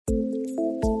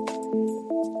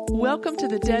Welcome to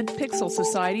the Dead Pixel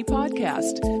Society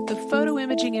podcast, the photo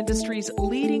imaging industry's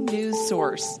leading news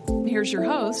source. Here's your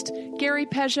host, Gary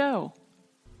Peugeot.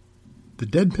 The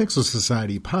Dead Pixel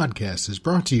Society podcast is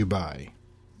brought to you by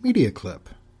Media Clip,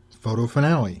 Photo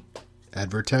Finale,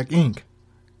 Advertech Inc.,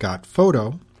 Got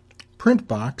Photo,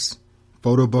 Printbox,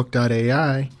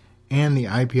 Photobook.ai, and the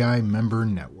IPI Member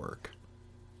Network.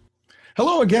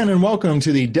 Hello again and welcome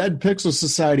to the Dead Pixel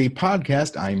Society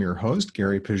podcast. I'm your host,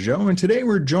 Gary Peugeot, and today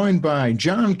we're joined by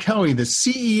John Kelly, the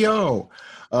CEO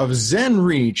of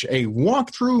Zenreach, a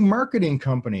walkthrough marketing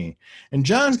company. And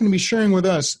John's going to be sharing with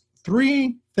us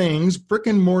 3 things brick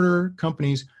and mortar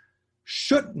companies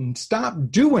shouldn't stop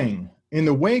doing in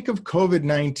the wake of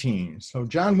COVID-19. So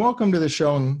John, welcome to the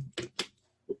show.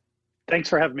 Thanks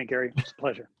for having me, Gary. It's a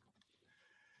pleasure.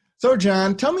 So,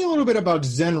 John, tell me a little bit about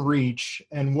Zenreach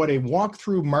and what a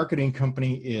walkthrough marketing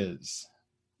company is.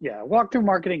 Yeah, walkthrough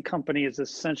marketing company is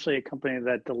essentially a company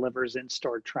that delivers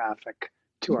in-store traffic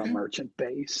to our merchant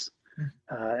base.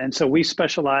 And so we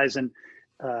specialize in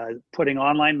putting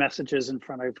online messages in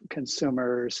front of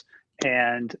consumers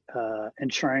and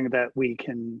ensuring that we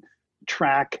can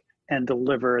track and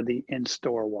deliver the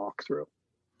in-store walkthrough.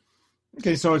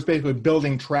 Okay, so it's basically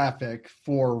building traffic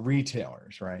for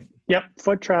retailers, right? Yep,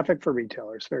 foot traffic for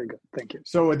retailers. Very good. Thank you.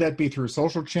 So would that be through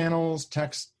social channels,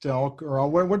 text, or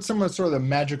what's some of the sort of the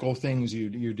magical things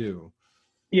you do?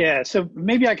 Yeah, so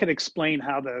maybe I could explain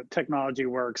how the technology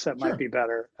works. That might be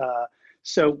better.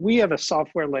 So we have a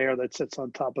software layer that sits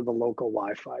on top of the local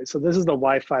Wi-Fi. So this is the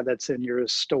Wi-Fi that's in your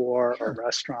store or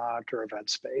restaurant or event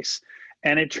space.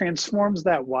 And it transforms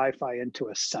that Wi-Fi into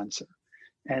a sensor.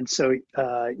 And so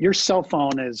your cell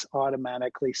phone is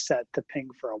automatically set to ping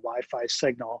for a Wi-Fi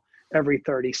signal every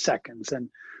 30 seconds. And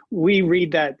we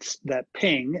read that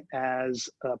ping as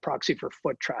a proxy for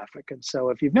foot traffic. And so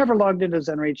if you've never logged into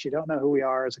Zenreach, you don't know who we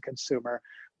are as a consumer.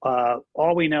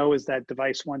 All we know is that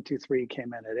device 123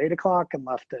 came in at 8 o'clock and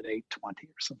left at 8:20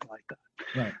 or something like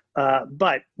that. Right.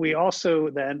 But we also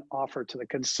then offer to the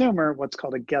consumer what's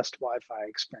called a guest Wi-Fi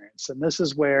experience. And this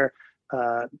is where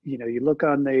you look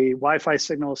on the Wi-Fi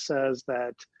signal, says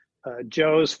that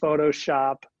Joe's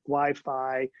Photoshop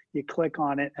Wi-Fi, you click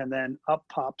on it and then up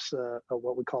pops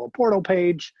what we call a portal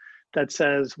page that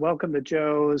says, welcome to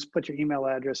Joe's, put your email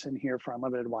address in here for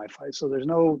unlimited Wi-Fi. So there's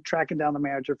no tracking down the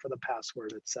manager for the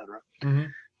password, et cetera.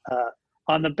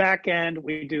 On the back end,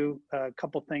 we do a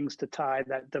couple things to tie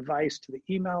that device to the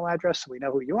email address so we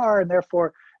know who you are. And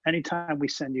therefore, anytime we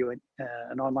send you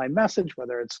an online message,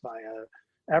 whether it's via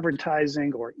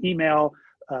advertising or email,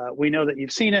 we know that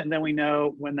you've seen it, and then we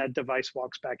know when that device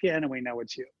walks back in and we know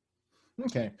it's you.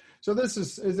 Okay, so this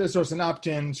is an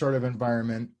opt-in sort of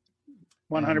environment.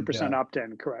 100%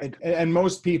 opt-in, correct. And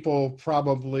most people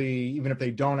probably, even if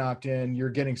they don't opt in, you're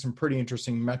getting some pretty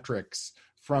interesting metrics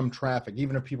from traffic.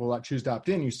 Even if people choose to opt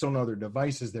in, you still know their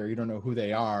device is there. You don't know who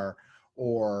they are,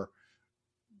 or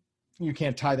you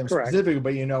can't tie them specifically,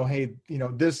 but hey,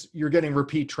 this, you're getting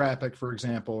repeat traffic, for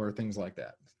example, or things like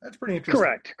that. That's pretty interesting.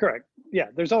 Correct. Yeah,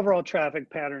 there's overall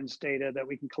traffic patterns data that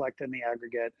we can collect in the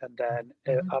aggregate. And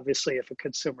then obviously if a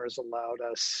consumer has allowed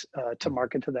us to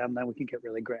market to them, then we can get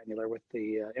really granular with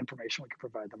the information we can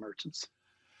provide the merchants.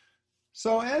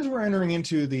 So as we're entering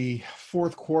into the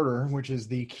fourth quarter, which is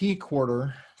the key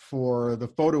quarter for the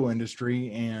photo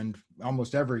industry and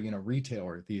almost every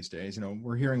retailer these days,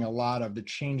 we're hearing a lot of the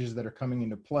changes that are coming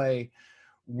into play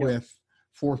with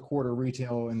fourth quarter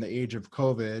retail in the age of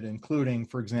COVID, including,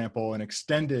 for example, an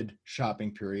extended shopping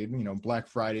period, Black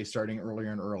Friday starting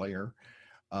earlier and earlier,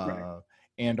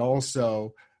 and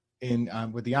also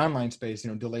with the online space,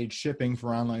 delayed shipping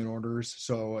for online orders.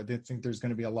 So I think there's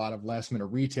going to be a lot of last minute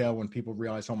retail when people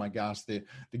realize, oh my gosh, the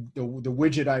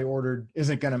widget I ordered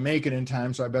isn't going to make it in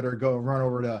time, so I better go run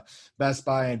over to Best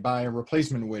Buy and buy a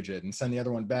replacement widget and send the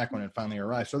other one back when it finally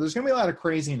arrives. So there's going to be a lot of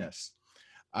craziness,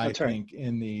 I think,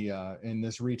 in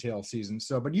this retail season.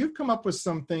 So, but you've come up with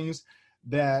some things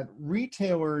that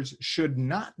retailers should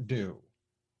not do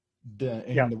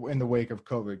in the wake of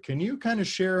COVID. Can you kind of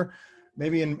share,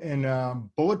 maybe in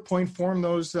bullet point form,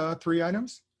 those 3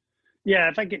 items? Yeah,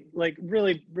 if I could,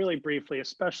 really, really briefly,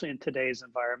 especially in today's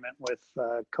environment with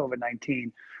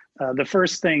COVID-19, the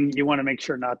first thing you want to make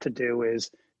sure not to do is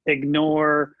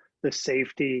ignore the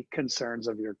safety concerns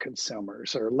of your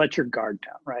consumers or let your guard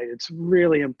down, right? It's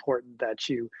really important that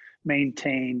you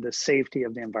maintain the safety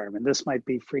of the environment. This might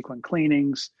be frequent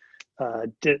cleanings,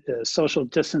 social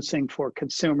distancing for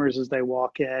consumers as they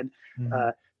walk in,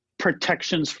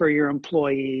 protections for your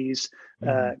employees,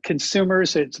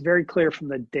 consumers. It's very clear from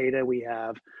the data we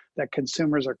have that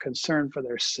consumers are concerned for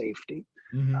their safety.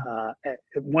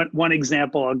 One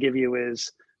example I'll give you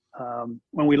is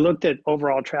when we looked at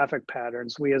overall traffic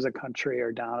patterns, we as a country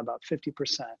are down about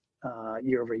 50%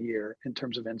 year over year in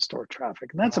terms of in-store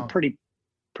traffic. And that's a pretty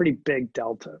big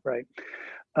delta, right?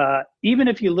 Even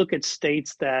if you look at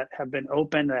states that have been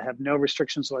open, that have no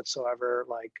restrictions whatsoever,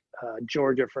 like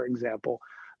Georgia, for example,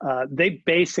 they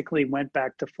basically went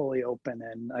back to fully open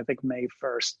in, I think, May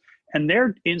 1st. And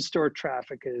their in-store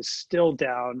traffic is still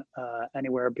down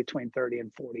anywhere between 30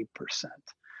 and 40%.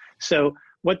 So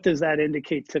what does that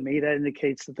indicate to me? That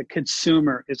indicates that the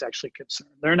consumer is actually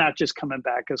concerned. They're not just coming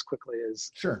back as quickly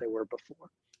as they were before.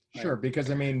 Right? Sure, because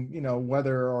I mean,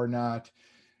 whether or not,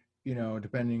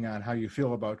 depending on how you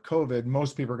feel about COVID,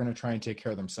 most people are going to try and take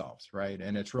care of themselves, right?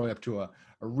 And it's really up to a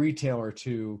retailer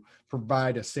to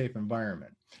provide a safe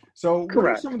environment. So what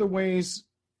are some of the ways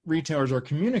retailers are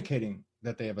communicating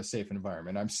that they have a safe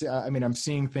environment? I'm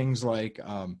seeing things like,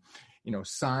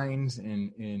 signs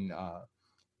in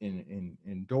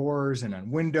doors and on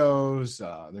windows.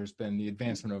 There's been the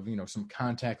advancement of, some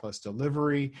contactless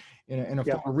delivery in a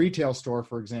photo retail store,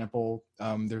 for example.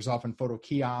 There's often photo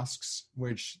kiosks,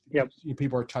 which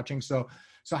people are touching. So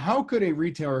how could a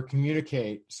retailer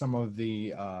communicate some of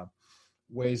the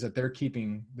ways that they're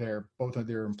keeping both of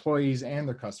their employees and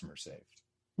their customers safe?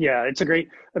 Yeah,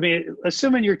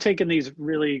 assuming you're taking these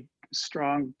really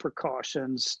strong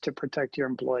precautions to protect your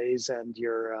employees and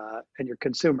your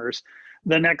consumers,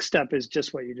 the next step is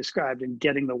just what you described in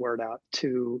getting the word out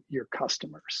to your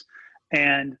customers.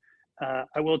 And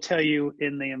I will tell you,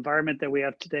 in the environment that we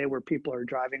have today, where people are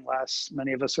driving less,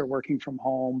 many of us are working from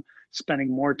home, spending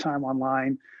more time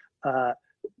online.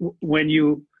 When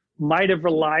you might have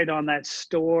relied on that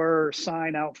store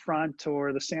sign out front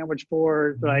or the sandwich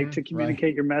board, to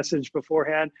communicate your message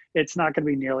beforehand, it's not going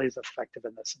to be nearly as effective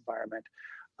in this environment.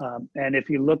 And if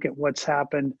you look at what's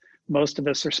happened, most of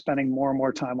us are spending more and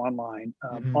more time online.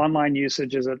 Online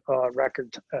usage is at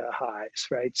record highs,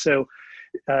 right? So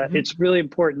it's really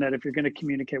important that if you're going to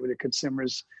communicate with your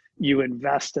consumers, you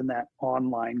invest in that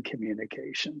online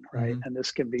communication, right? And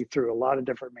this can be through a lot of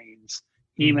different means.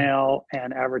 Email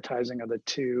and advertising are the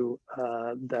two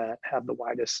that have the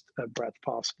widest breadth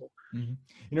possible.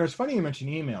 It's funny you mention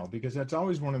email, because that's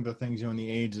always one of the things, in the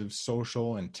age of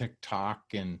social and TikTok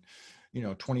and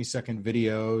 20-second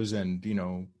videos and,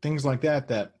 things like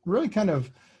that really kind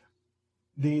of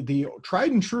the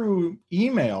tried and true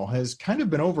email has kind of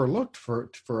been overlooked for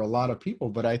a lot of people.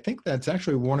 But I think that's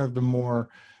actually one of the more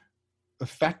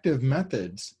effective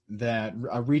methods that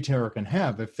a retailer can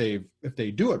have if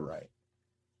they do it right.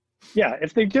 Yeah,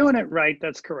 if they're doing it right,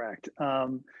 that's correct.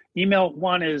 Email,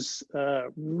 one, is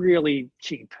really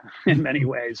cheap in many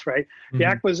ways, right? The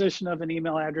acquisition of an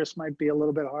email address might be a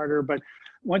little bit harder, but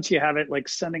once you have it, like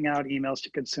sending out emails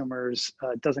to consumers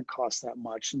doesn't cost that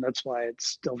much, and that's why it's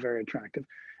still very attractive.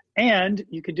 And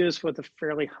you could do this with a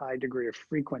fairly high degree of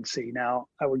frequency. Now,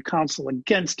 I would counsel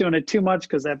against doing it too much,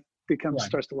 because that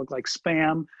starts to look like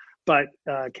spam, but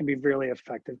can be really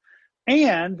effective.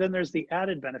 And then there's the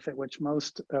added benefit, which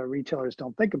most retailers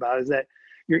don't think about, is that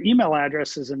your email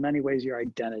address is in many ways your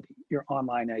identity, your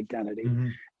online identity.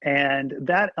 And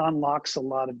that unlocks a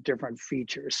lot of different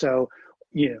features. So,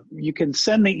 you can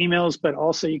send the emails, but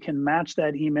also you can match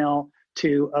that email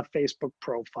to a Facebook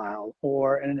profile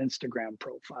or an Instagram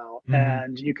profile.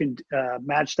 And you can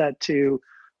match that to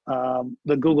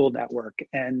the Google network.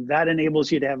 And that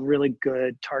enables you to have really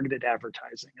good targeted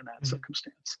advertising in that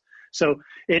circumstance. So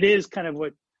it is kind of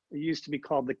what used to be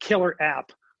called the killer app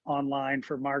online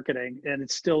for marketing, and it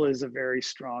still is a very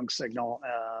strong signal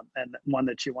and one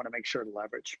that you want to make sure to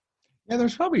leverage. Yeah,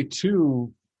 there's probably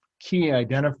two key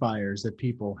identifiers that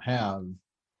people have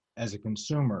as a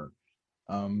consumer.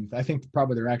 I think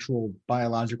probably their actual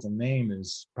biological name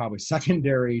is probably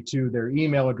secondary to their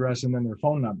email address and then their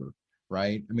phone number,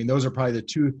 right? I mean, those are probably the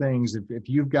two things. If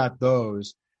you've got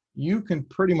those, you can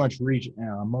pretty much reach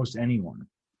most anyone.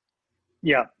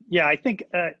 Yeah. I think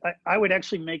I would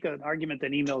actually make an argument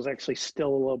that email is actually still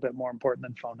a little bit more important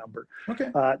than phone number. Okay.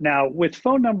 Now, with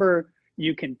phone number,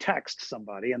 you can text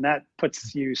somebody, and that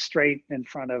puts you straight in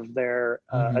front of their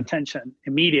attention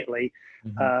immediately.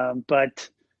 But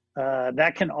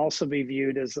that can also be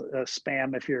viewed as a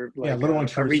spam if you're like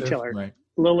a retailer. Right.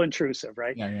 A little intrusive,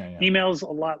 right? Yeah. Email's a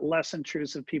lot less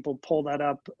intrusive. People pull that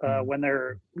up when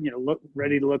they're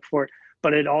ready to look for it.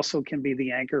 But it also can be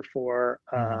the anchor for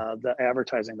the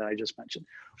advertising that I just mentioned.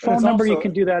 Phone number, you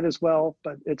can do that as well,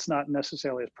 but it's not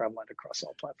necessarily as prevalent across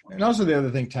all platforms. And also the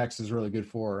other thing text is really good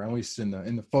for, at least in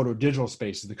the photo digital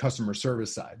space, is the customer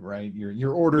service side, right?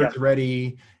 Your order is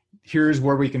ready. Here's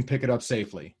where we can pick it up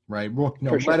safely, right?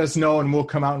 Let us know and we'll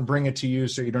come out and bring it to you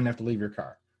so you don't have to leave your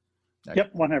car.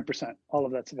 Yep, 100%. All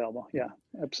of that's available. Yeah,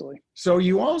 absolutely. So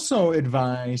you also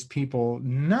advise people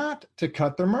not to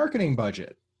cut their marketing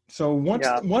budget. So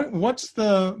what's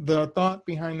the thought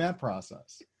behind that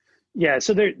process? Yeah,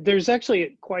 so there's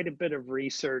actually quite a bit of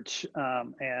research,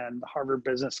 and Harvard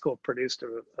Business School produced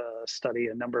a study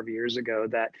a number of years ago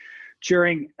that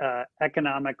during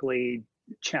economically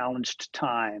challenged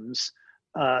times,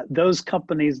 those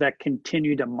companies that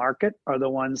continue to market are the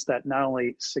ones that not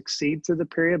only succeed through the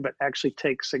period, but actually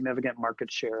take significant market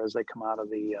share as they come out of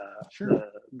the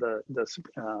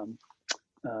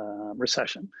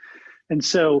recession. And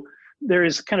so there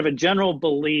is kind of a general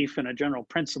belief and a general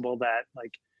principle that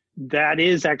like that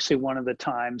is actually one of the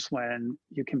times when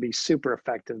you can be super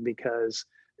effective, because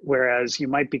whereas you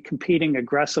might be competing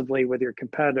aggressively with your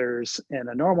competitors in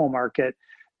a normal market,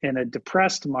 in a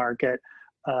depressed market,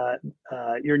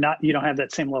 you don't have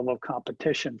that same level of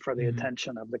competition for the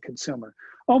attention of the consumer.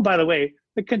 Oh, by the way,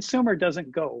 the consumer doesn't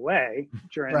go away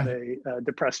during the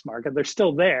depressed market. They're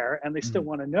still there, and they still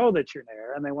want to know that you're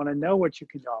there, and they want to know what you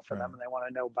can offer them, and they want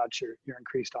to know about your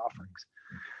increased offerings.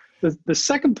 The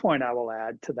second point I will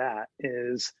add to that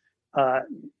is,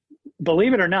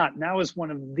 believe it or not, now is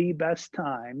one of the best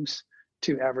times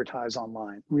to advertise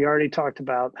online. We already talked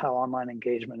about how online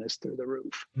engagement is through the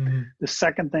roof. The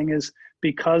second thing is,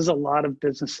 because a lot of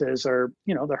businesses are,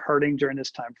 they're hurting during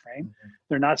this time frame,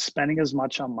 they're not spending as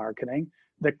much on marketing.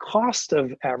 The cost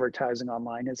of advertising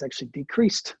online has actually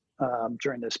decreased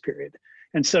during this period.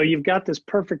 And so you've got this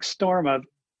perfect storm of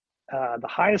the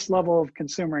highest level of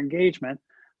consumer engagement,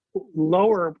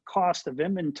 lower cost of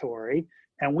inventory.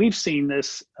 And we've seen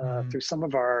this through some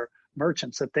of our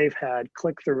merchants, that they've had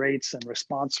click-through rates and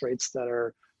response rates that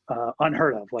are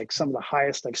unheard of, like some of the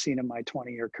highest I've seen in my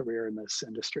 20-year career in this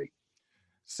industry.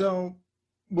 So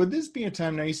would this be a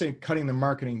time, now you say cutting the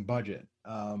marketing budget,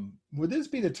 would this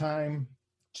be the time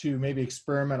to maybe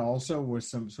experiment also with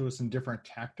some different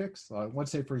tactics?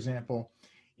 Let's say, for example,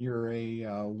 you're a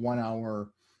 1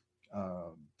 hour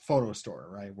photo store,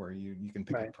 right, where you can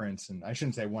pick up prints, and I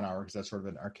shouldn't say 1 hour because that's sort of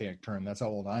an archaic term. That's how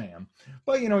old I am.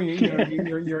 But you're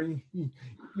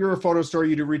a photo store.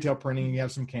 You do retail printing. You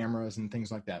have some cameras and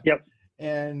things like that. Yep.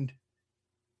 And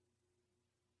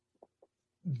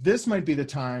this might be the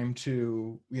time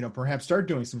to perhaps start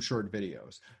doing some short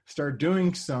videos, start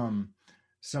doing some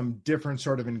different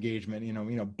sort of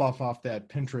engagement, buff off that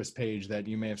Pinterest page that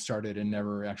you may have started and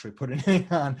never actually put anything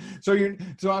on. So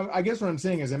I guess what I'm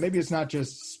saying is that maybe it's not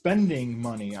just spending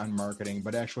money on marketing,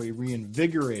 but actually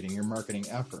reinvigorating your marketing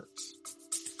efforts.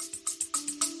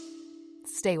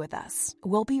 Stay with us.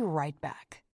 We'll be right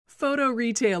back. Photo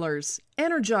retailers,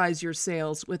 energize your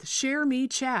sales with ShareMe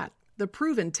Chat, the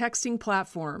proven texting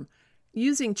platform.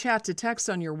 Using chat to text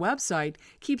on your website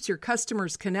keeps your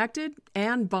customers connected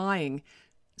and buying.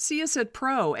 See us at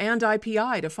Pro and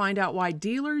IPI to find out why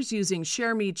dealers using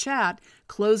ShareMe Chat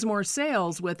close more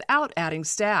sales without adding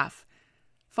staff.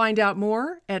 Find out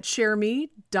more at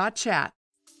shareme.chat.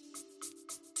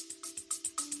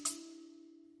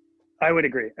 I would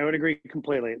agree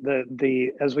completely.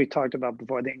 The as we talked about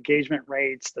before, the engagement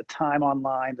rates, the time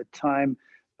online, the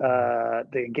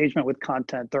engagement with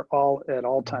content, they're all at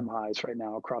all-time highs right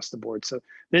now across the board. So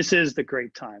this is the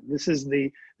great time. This is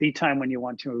the time when you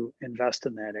want to invest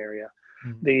in that area.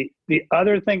 The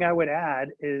other thing I would add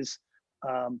is,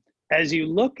 as you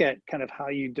look at kind of how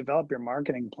you develop your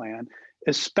marketing plan,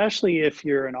 especially if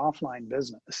you're an offline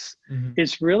business,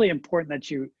 it's really important that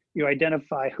you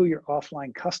identify who your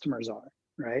offline customers are,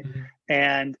 right?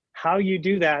 And how you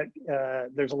do that,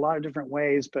 there's a lot of different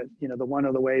ways, but one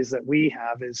of the ways that we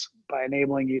have is by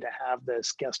enabling you to have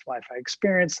this guest Wi-Fi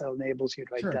experience that enables you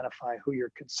to identify who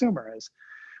your consumer is.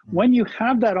 When you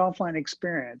have that offline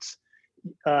experience,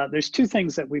 there's two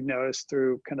things that we've noticed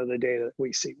through kind of the data that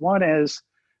we see. One is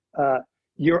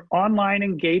your online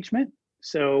engagement.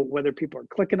 So whether people are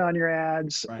clicking on your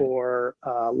ads or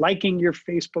liking your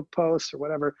Facebook posts or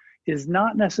whatever, is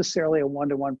not necessarily a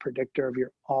one-to-one predictor of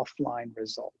your offline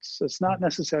results. So it's not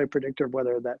necessarily a predictor of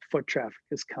whether that foot traffic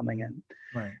is coming in.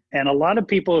 And a lot of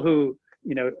people who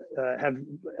have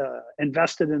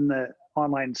invested in the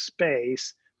online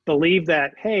space believe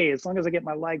that, hey, as long as I get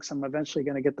my likes, I'm eventually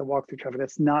going to get the walkthrough traffic.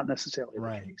 That's not necessarily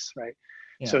the case, right?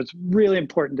 Yeah. So it's really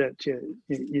important that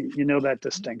you know that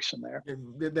distinction there.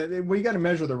 Well, you got to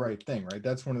measure the right thing, right?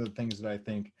 That's one of the things that I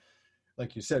think,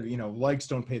 like you said, likes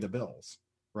don't pay the bills,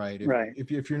 right?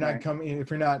 If you're not coming, if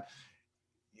you're not,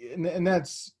 and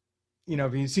that's,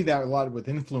 if you see that a lot with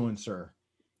influencer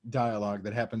dialogue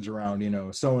that happens around,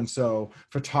 so-and-so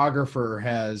photographer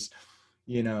has,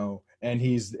 and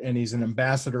he's an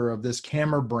ambassador of this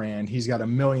camera brand. He's got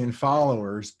 1 million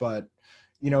followers, but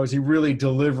is he really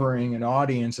delivering an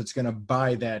audience that's going to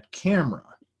buy that camera?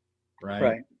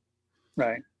 Right.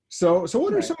 Right. So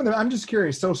what are Right. some of the, I'm just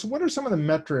curious. So what are some of the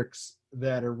metrics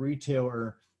that a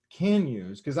retailer can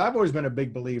use? Because I've always been a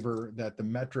big believer that the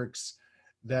metrics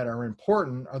that are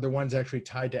important are the ones actually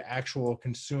tied to actual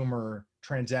consumer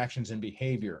transactions and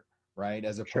behavior, right?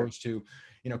 As Sure. opposed to,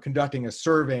 conducting a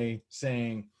survey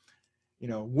saying,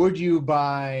 would you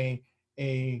buy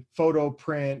a photo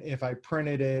print if I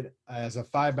printed it as a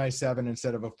 5x7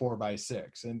 instead of a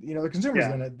 4x6? And, the consumer's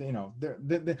Yeah. going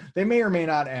to, they may or may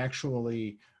not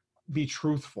actually be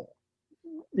truthful.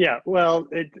 Yeah. Well,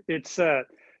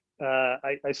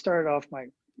 I started off my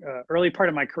early part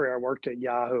of my career. I worked at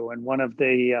Yahoo, and one of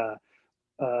the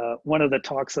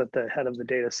talks that the head of the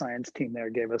data science team there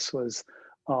gave us was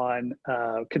on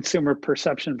consumer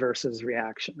perception versus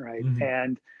reaction, right? Mm-hmm.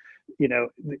 And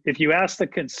if you ask the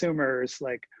consumers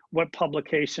like what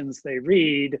publications they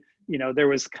read, there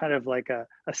was kind of like a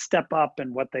step up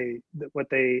in what they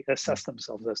assess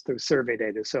themselves as through survey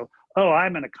data. So,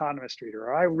 I'm an economist reader,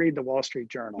 or I read the Wall Street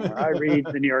Journal, or I read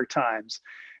the New York Times.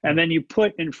 And then you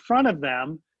put in front of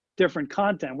them different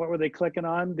content. What were they clicking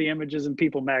on? The images in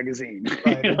People magazine.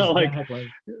 Right, exactly.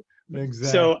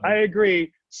 So I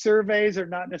agree. Surveys are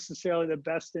not necessarily the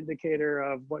best indicator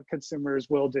of what consumers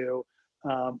will do.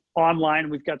 Online,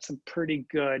 we've got some pretty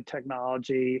good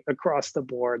technology across the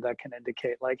board that can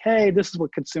indicate like, hey, this is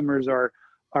what consumers are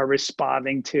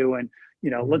responding to, and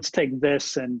let's take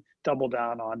this and double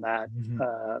down on that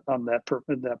on that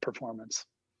performance.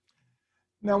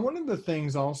 Now, one of the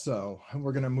things also, and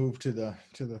we're going to move to the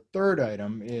third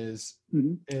item is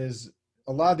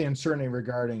a lot of the uncertainty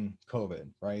regarding COVID,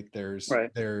 right?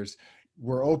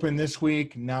 We're open this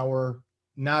week. Now we're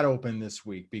not open this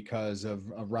week because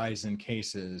of a rise in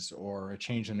cases or a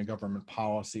change in the government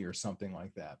policy or something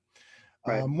like that.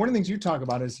 Right. One of the things you talk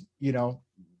about is,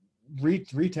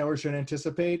 retailers should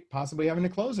anticipate possibly having to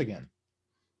close again.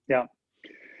 Yeah.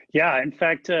 In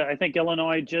fact, I think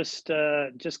Illinois just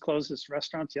closed its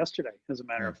restaurants yesterday. As a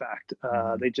matter of fact,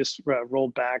 they just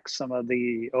rolled back some of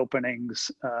the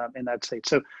openings in that state.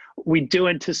 So we do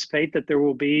anticipate that there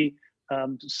will be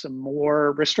some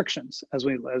more restrictions as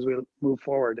we move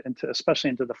forward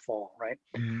especially into the fall, right?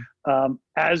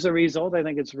 As a result, I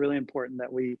think it's really important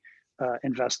that we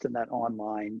invest in that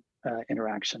online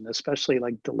interaction, especially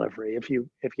like delivery. If you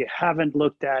haven't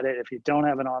looked at it, if you don't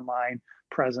have an online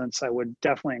presence, I would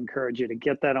definitely encourage you to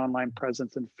get that online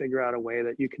presence and figure out a way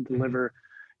that you can deliver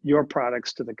your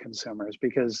products to the consumers.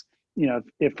 Because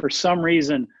if for some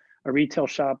reason a retail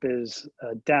shop is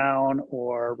down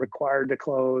or required to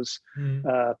close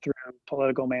through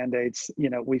political mandates,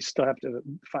 we still have to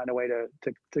find a way to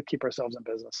keep ourselves in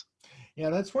business. Yeah,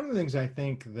 that's one of the things I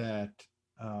think that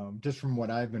just from what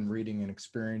I've been reading and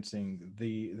experiencing,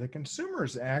 the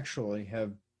consumers actually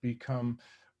have become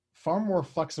far more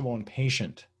flexible and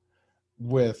patient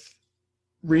with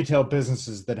retail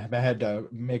businesses that have had to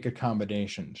make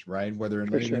accommodations, right? Whether,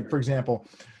 for example,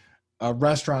 a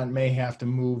restaurant may have to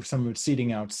move some of its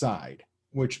seating outside,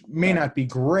 which may not be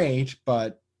great,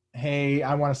 but hey,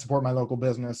 I want to support my local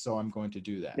business, so I'm going to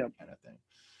do that kind of thing.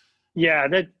 Yeah,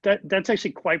 that's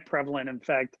actually quite prevalent. In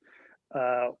fact,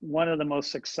 one of the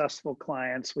most successful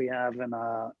clients we have in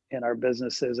our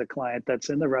business is a client that's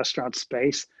in the restaurant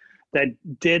space that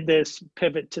did this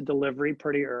pivot to delivery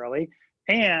pretty early,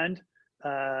 and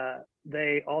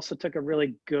they also took a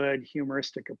really good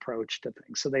humoristic approach to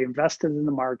things. So they invested in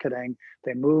the marketing,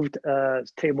 they moved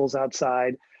tables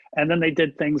outside, and then they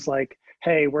did things like,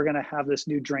 hey, we're going to have this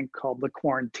new drink called the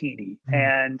Quarantini,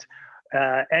 and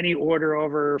any order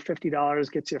over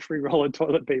 $50 gets you a free roll of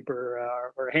toilet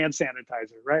paper or hand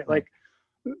sanitizer, right? Like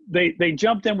they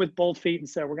jumped in with both feet and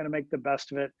said, we're going to make the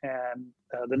best of it. And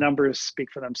the numbers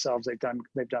speak for themselves. They've done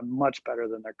much better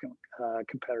than their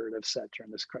competitive set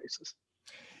during this crisis.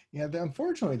 Yeah,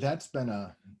 unfortunately, that's been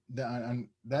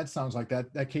that sounds like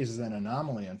that case is an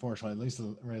anomaly, unfortunately, at least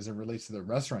as it relates to the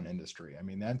restaurant industry. I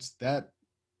mean, they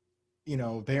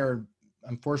are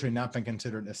unfortunately not been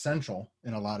considered essential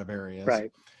in a lot of areas.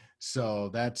 Right. So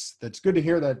that's good to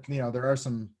hear that, there are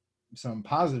some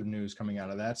positive news coming out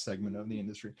of that segment of the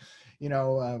industry. In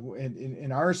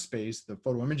our space, the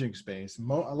photo imaging space, a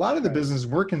lot of the businesses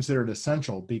were considered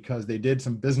essential because they did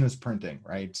some business printing,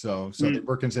 right? So they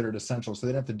were considered essential, so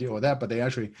they didn't have to deal with that, but they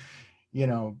actually,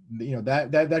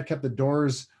 that kept the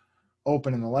doors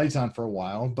open and the lights on for a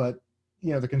while. But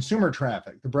the consumer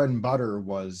traffic, the bread and butter,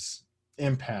 was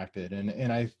impacted,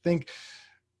 and I think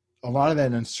a lot of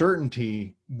that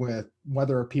uncertainty with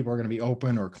whether people are going to be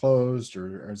open or closed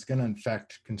or it's going to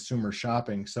affect consumer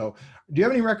shopping. So do you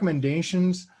have any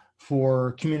recommendations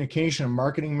for communication and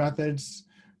marketing methods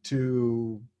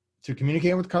to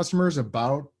communicate with customers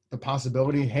about the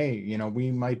possibility, hey,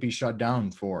 we might be shut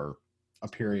down for a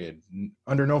period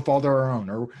under no fault of our own,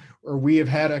 or we have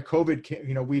had a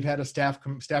COVID, we've had a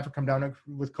staffer come down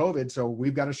with COVID, so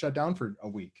we've got to shut down for a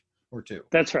week or two.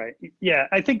 That's right. Yeah,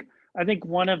 I think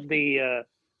one of the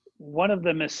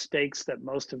mistakes that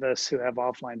most of us who have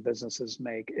offline businesses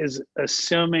make is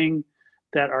assuming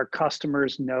that our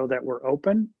customers know that we're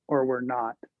open or we're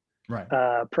not, right?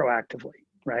 Proactively,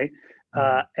 right?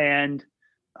 And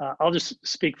I'll just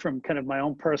speak from kind of my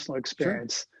own personal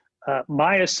experience. Sure.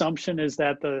 My assumption is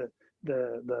that the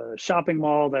shopping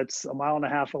mall that's a mile and a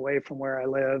half away from where I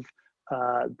live,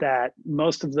 that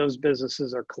most of those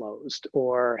businesses are closed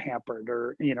or hampered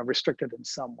or restricted in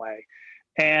some way.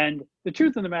 And the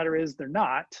truth of the matter is they're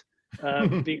not.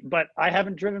 But I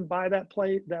haven't driven by that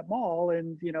mall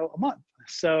in a month.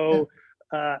 So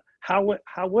how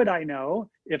would I know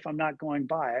if I'm not going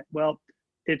by it? Well,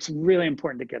 it's really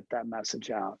important to get that message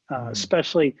out,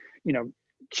 especially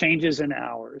changes in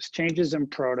hours, changes in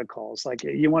protocols. Like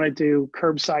you want to do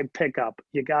curbside pickup,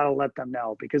 you got to let them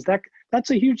know, because that's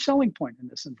a huge selling point in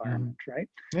this environment, right?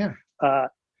 Yeah.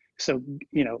 So,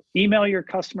 email your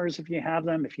customers if you have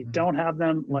them. If you don't have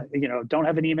them, don't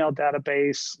have an email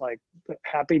database,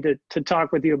 happy to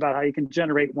talk with you about how you can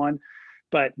generate one.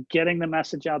 But getting the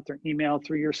message out through email,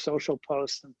 through your social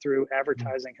posts, and through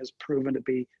advertising has proven to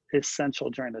be essential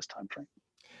during this time frame.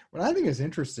 What I think is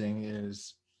interesting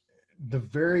is the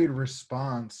varied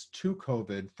response to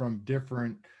COVID from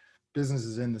different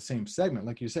businesses in the same segment.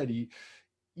 Like you said,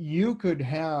 you could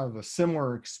have a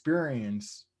similar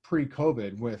experience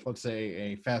pre-COVID with, let's say,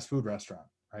 a fast food restaurant,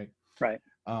 right? Right.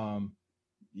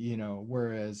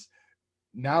 Whereas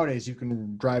nowadays you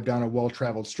can drive down a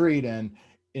well-traveled street, and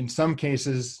in some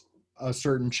cases, a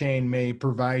certain chain may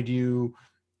provide you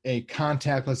a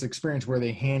contactless experience where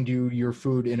they hand you your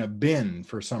food in a bin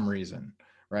for some reason,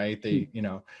 right?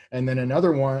 And then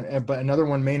another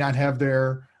one may not have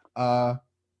their dining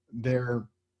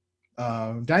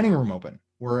room open.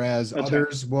 Whereas that's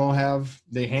others right.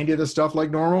 They hand you the stuff like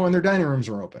normal and their dining rooms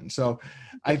are open. So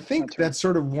I think that's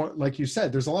sort of what, like you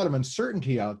said, there's a lot of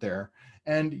uncertainty out there.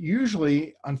 And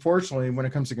usually, unfortunately, when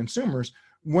it comes to consumers,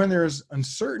 when there's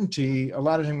uncertainty, a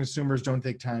lot of times consumers don't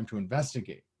take time to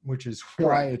investigate, which is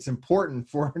why it's important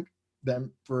for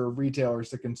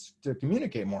retailers to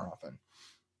communicate more often.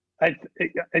 I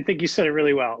think you said it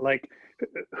really well. Like,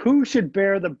 who should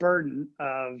bear the burden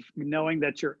of knowing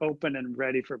that you're open and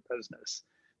ready for business?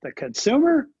 The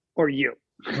consumer or you?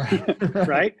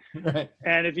 Right? Right.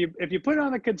 And if you put it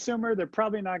on the consumer, they're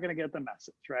probably not going to get the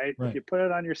message, right? If you put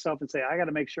it on yourself and say, I got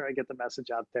to make sure I get the message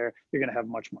out there, you're going to have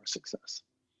much more success.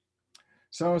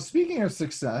 So speaking of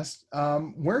success,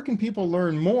 where can people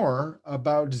learn more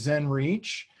about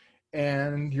Zenreach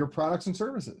and your products and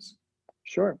services?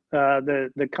 Sure.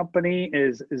 The company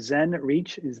is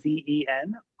Zenreach,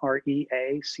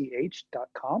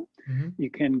 ZenReach.com. Mm-hmm.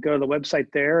 You can go to the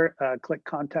website there, click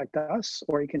contact us,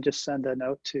 or you can just send a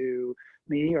note to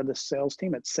me or the sales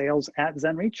team at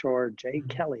sales@Zenreach, or J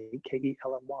Kelly, Kelly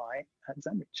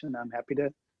 @Zenreach. And I'm happy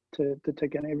to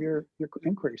take any of your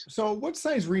inquiries. So what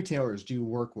size retailers do you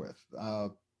work with?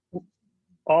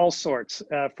 All sorts,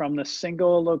 from the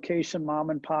single location mom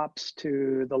and pops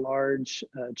to the large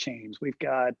chains. We've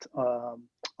got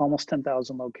almost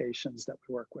 10,000 locations that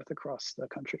we work with across the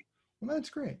country. Well, that's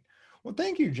great. Well,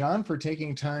 thank you, John, for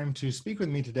taking time to speak with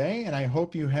me today, and I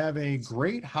hope you have a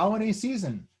great holiday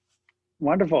season.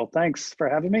 Wonderful. Thanks for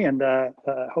having me, and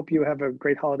hope you have a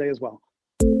great holiday as well.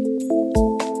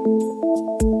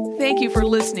 Thank you for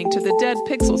listening to the Dead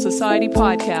Pixel Society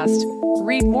podcast.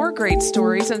 Read more great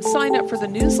stories and sign up for the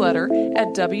newsletter at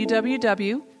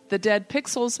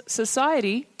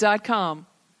www.thedeadpixelssociety.com.